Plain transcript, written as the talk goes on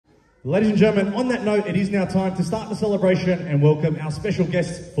Ladies and gentlemen, on that note, it is now time to start the celebration and welcome our special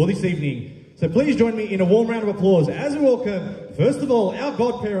guests for this evening. So please join me in a warm round of applause as we welcome, first of all, our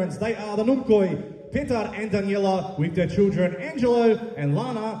godparents. They are the Numkoi, Petar and Daniela, with their children Angelo and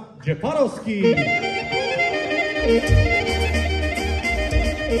Lana Jeparowski.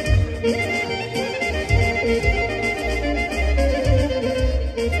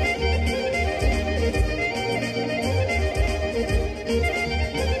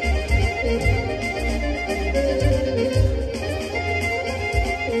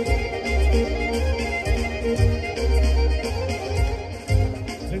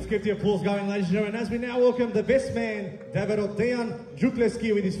 Keep the applause going, ladies and gentlemen, as we now welcome the best man, David Dejan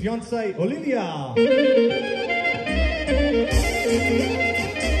Jukleski, with his fiancée, Olivia.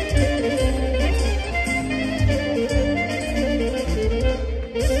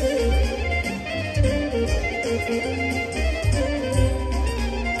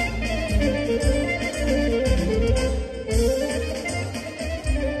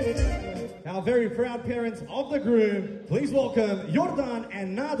 Our very proud parents of the groom, please welcome Jordan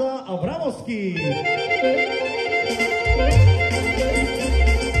and Nada Abramovski.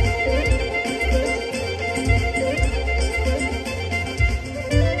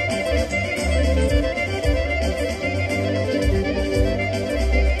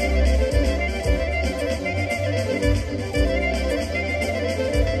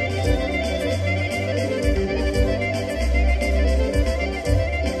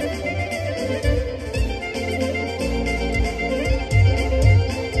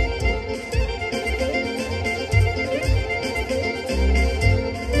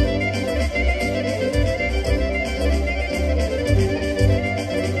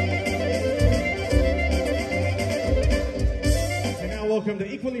 Welcome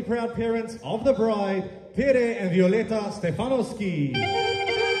the equally proud parents of the bride, Pere and Violeta Stefanowski.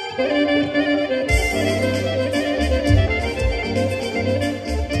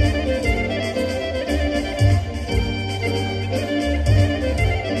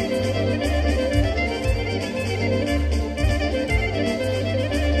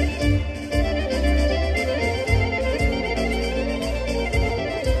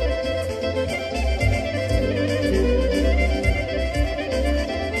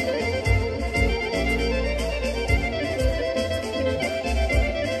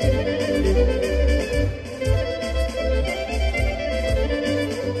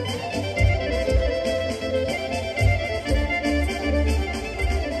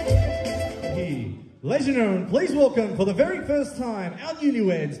 Ladies and gentlemen, please welcome for the very first time our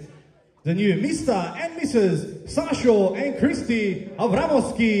newlyweds, the new Mr. and Mrs. Sasho and Christy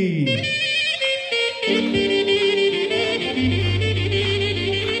Avramovski.